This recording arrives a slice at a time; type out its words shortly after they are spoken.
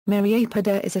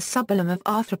Myriapoda is a subphylum of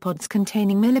arthropods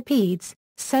containing millipedes,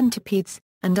 centipedes,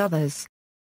 and others.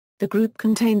 The group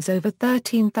contains over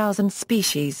 13,000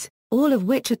 species, all of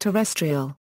which are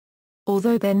terrestrial.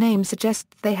 Although their name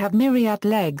suggests they have myriad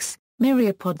legs,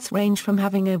 myriapods range from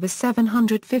having over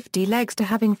 750 legs to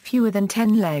having fewer than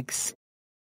 10 legs.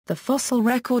 The fossil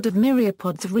record of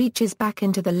myriapods reaches back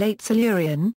into the late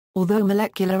Silurian, although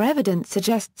molecular evidence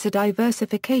suggests a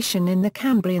diversification in the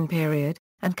Cambrian Period,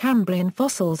 and Cambrian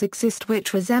fossils exist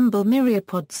which resemble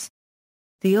myriapods.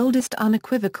 The oldest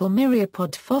unequivocal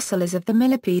myriapod fossil is of the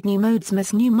millipede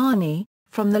Pneumodesmus newmani,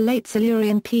 from the late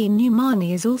Silurian.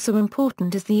 Newmani is also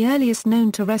important as the earliest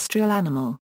known terrestrial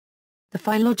animal. The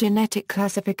phylogenetic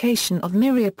classification of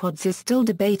myriapods is still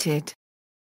debated.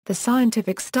 The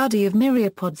scientific study of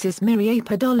myriapods is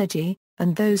myriapodology,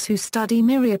 and those who study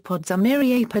myriapods are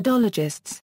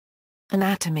myriapodologists.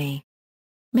 Anatomy.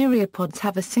 Myriapods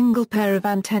have a single pair of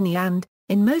antennae and,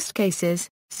 in most cases,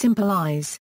 simple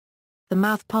eyes. The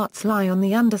mouth parts lie on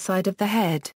the underside of the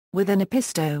head, with an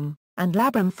epistome, and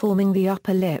labrum forming the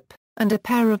upper lip, and a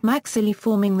pair of maxillae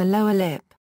forming the lower lip.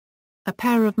 A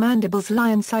pair of mandibles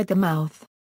lie inside the mouth.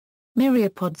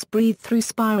 Myriapods breathe through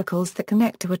spiracles that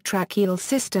connect to a tracheal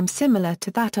system similar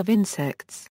to that of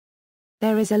insects.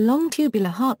 There is a long tubular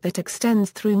heart that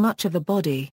extends through much of the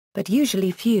body, but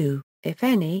usually few, if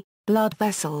any, blood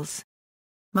vessels.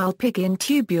 Malpighian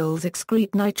tubules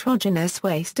excrete nitrogenous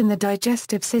waste in the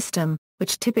digestive system,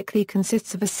 which typically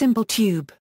consists of a simple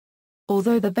tube.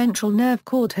 Although the ventral nerve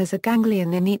cord has a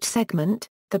ganglion in each segment,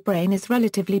 the brain is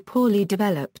relatively poorly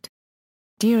developed.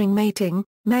 During mating,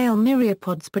 male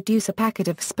myriapods produce a packet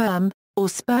of sperm, or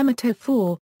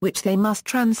spermatophore, which they must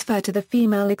transfer to the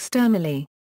female externally.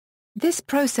 This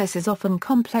process is often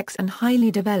complex and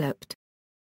highly developed.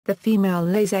 The female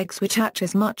lays eggs which hatch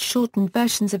as much shortened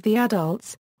versions of the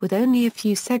adults, with only a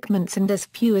few segments and as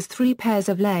few as 3 pairs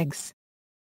of legs.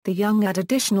 The young add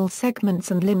additional segments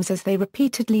and limbs as they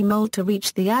repeatedly molt to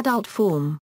reach the adult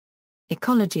form.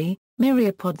 Ecology.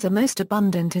 Myriapods are most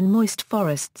abundant in moist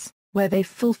forests, where they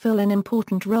fulfill an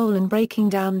important role in breaking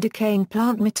down decaying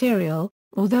plant material,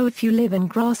 although a few live in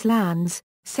grasslands,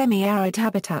 semi-arid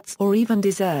habitats or even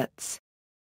deserts.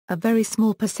 A very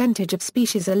small percentage of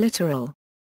species are littoral.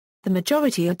 The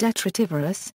majority are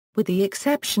detritivorous, with the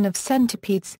exception of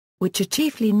centipedes, which are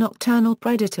chiefly nocturnal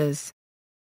predators.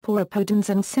 Pauropodons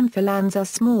and symphylans are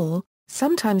small,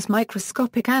 sometimes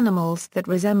microscopic animals that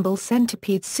resemble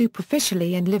centipedes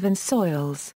superficially and live in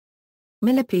soils.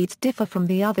 Millipedes differ from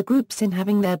the other groups in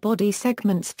having their body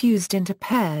segments fused into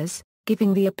pairs,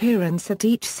 giving the appearance that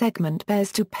each segment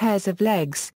bears 2 pairs of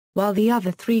legs, while the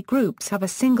other 3 groups have a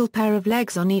single pair of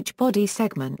legs on each body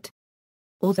segment.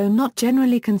 Although not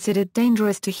generally considered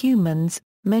dangerous to humans,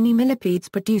 many millipedes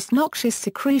produce noxious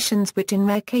secretions which in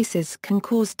rare cases can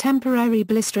cause temporary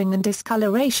blistering and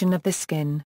discoloration of the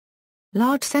skin.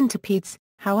 Large centipedes,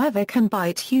 however, can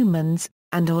bite humans,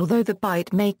 and although the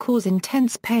bite may cause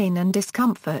intense pain and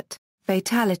discomfort,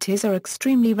 fatalities are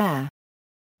extremely rare.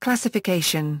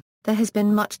 Classification. There has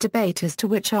been much debate as to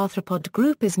which arthropod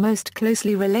group is most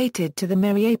closely related to the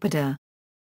Myriapoda.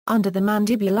 Under the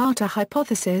mandibulata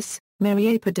hypothesis,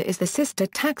 Myriapoda is the sister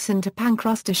taxon to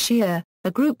Pancrustacea,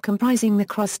 a group comprising the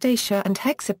Crustacea and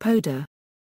Hexapoda.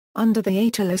 Under the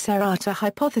Atelocerata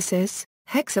hypothesis,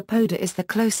 Hexapoda is the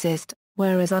closest,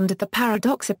 whereas under the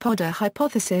Paradoxopoda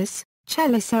hypothesis,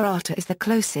 Chelicerata is the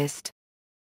closest.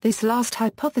 This last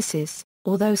hypothesis,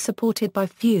 although supported by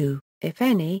few, if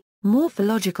any,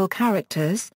 morphological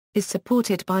characters, is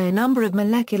supported by a number of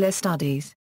molecular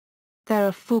studies. There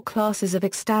are 4 classes of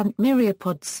extant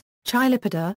myriapods: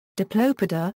 Chilopoda,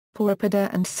 Diplopoda,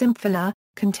 Pauropoda and Symphyla,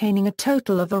 containing a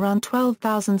total of around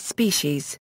 12,000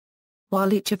 species.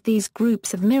 While each of these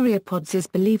groups of myriapods is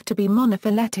believed to be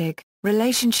monophyletic,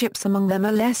 relationships among them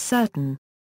are less certain.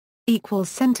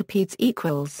 Centipedes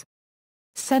equals.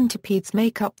 Centipedes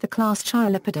make up the class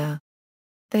Chilopoda.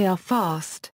 They are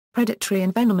fast, predatory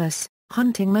and venomous,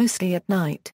 hunting mostly at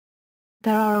night.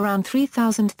 There are around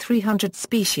 3,300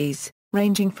 species,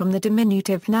 ranging from the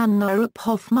diminutive Nannirup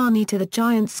hoffmanni to the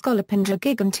giant Scolopendra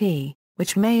gigantea,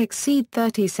 which may exceed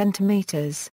 30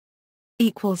 centimeters.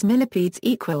 Millipedes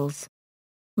equals.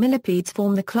 Millipedes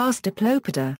form the class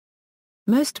Diplopoda.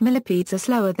 Most millipedes are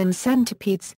slower than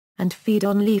centipedes, and feed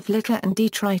on leaf litter and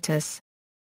detritus.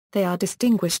 They are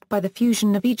distinguished by the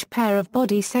fusion of each pair of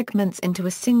body segments into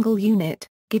a single unit,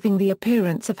 giving the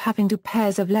appearance of having 2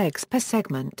 pairs of legs per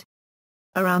segment.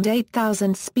 Around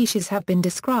 8,000 species have been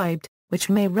described, which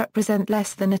may represent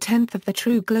less than 1/10 of the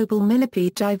true global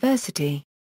millipede diversity.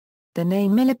 The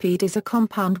name millipede is a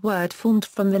compound word formed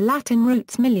from the Latin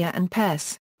roots milia and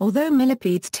pes, although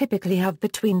millipedes typically have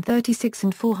between 36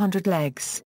 and 400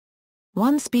 legs.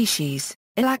 One species,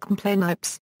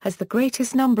 Pneumodesmus, has the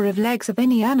greatest number of legs of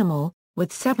any animal,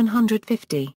 with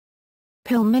 750.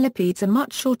 Pill millipedes are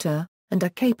much shorter, and are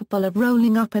capable of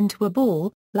rolling up into a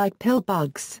ball, like pill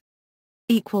bugs.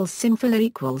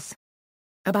 Synphyla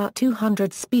About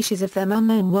 200 species of them are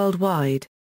known worldwide.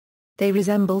 They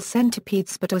resemble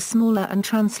centipedes but are smaller and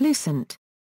translucent.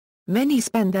 Many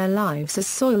spend their lives as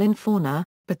soil in fauna,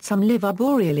 but some live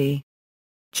arboreally.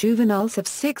 Juveniles have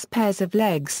 6 pairs of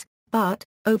legs, but,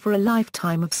 over a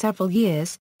lifetime of several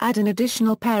years, add an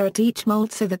additional pair at each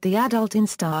molt so that the adult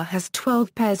instar has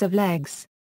 12 pairs of legs.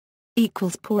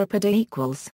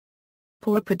 Pauropoda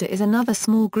Pauropoda is another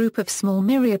small group of small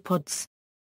myriapods.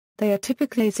 They are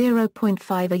typically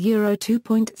 0.5 to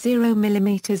 2.0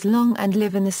 mm long and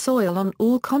live in the soil on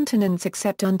all continents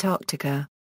except Antarctica.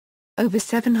 Over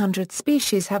 700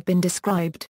 species have been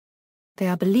described. They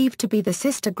are believed to be the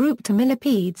sister group to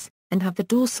millipedes, and have the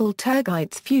dorsal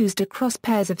tergites fused across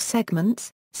pairs of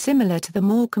segments, similar to the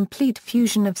more complete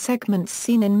fusion of segments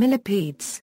seen in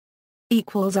millipedes.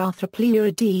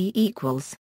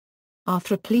 Arthropods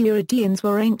Arthropods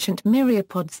were ancient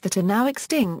myriapods that are now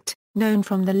extinct, known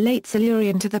from the late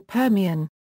Silurian to the Permian.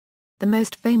 The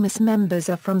most famous members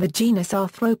are from the genus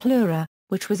Arthropoda,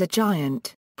 which was a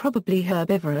giant, probably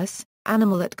herbivorous,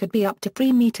 animal that could be up to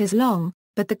 3 meters long,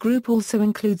 but the group also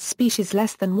includes species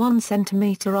less than 1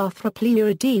 centimeter.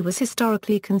 Arthropods was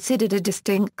historically considered a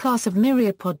distinct class of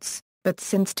myriapods, but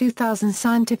since 2000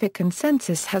 scientific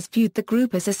consensus has viewed the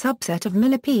group as a subset of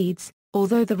millipedes,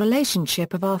 although the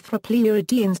relationship of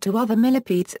Arthropods to other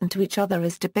millipedes and to each other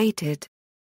is debated.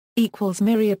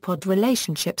 Myriapod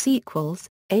relationships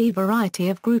A variety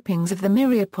of groupings of the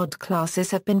myriapod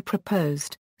classes have been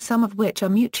proposed, some of which are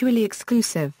mutually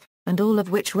exclusive, and all of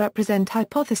which represent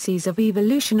hypotheses of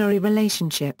evolutionary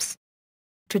relationships.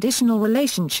 Traditional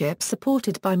relationships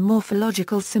supported by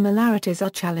morphological similarities are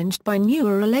challenged by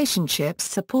newer relationships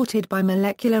supported by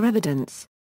molecular evidence.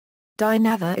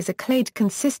 Dynatha is a clade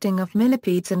consisting of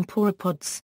millipedes and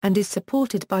pauropods, and is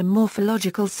supported by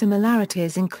morphological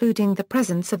similarities including the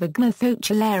presence of a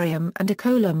gnathocelarium and a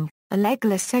column, a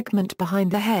legless segment behind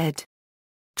the head.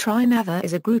 Trinatha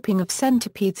is a grouping of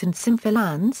centipedes and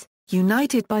symphylans,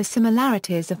 united by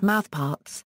similarities of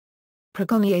mouthparts.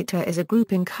 Progoniata is a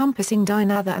group encompassing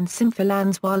Dynatha and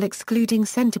symphylans while excluding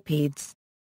centipedes.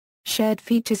 Shared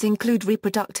features include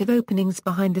reproductive openings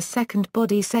behind the second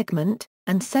body segment,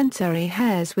 and sensory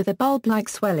hairs with a bulb-like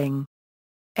swelling.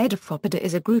 Arthropoda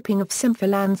is a grouping of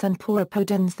symphylans and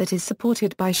pauropodans that is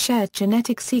supported by shared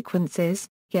genetic sequences,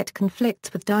 yet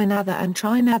conflicts with Dynatha and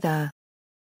Trinatha.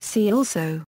 See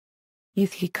also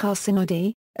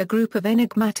Euthecasinidae, a group of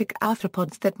enigmatic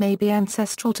arthropods that may be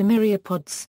ancestral to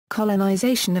myriapods,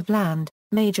 colonization of land,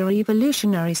 major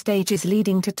evolutionary stages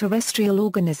leading to terrestrial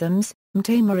organisms,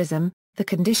 metamerism, the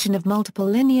condition of multiple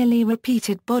linearly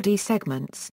repeated body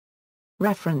segments.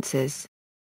 References.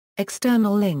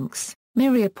 External links,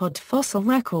 Myriapod Fossil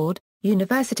Record,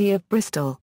 University of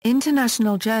Bristol,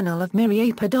 International Journal of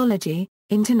Myriapodology,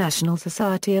 International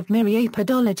Society of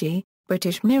Myriapodology,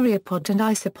 British Myriapod and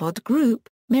Isopod Group,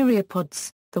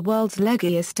 Myriapods, the world's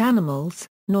leggiest animals,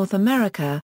 North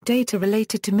America, data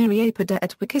related to Myriapoda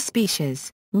at Wikispecies,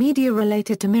 media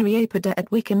related to Myriapoda at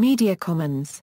Wikimedia Commons.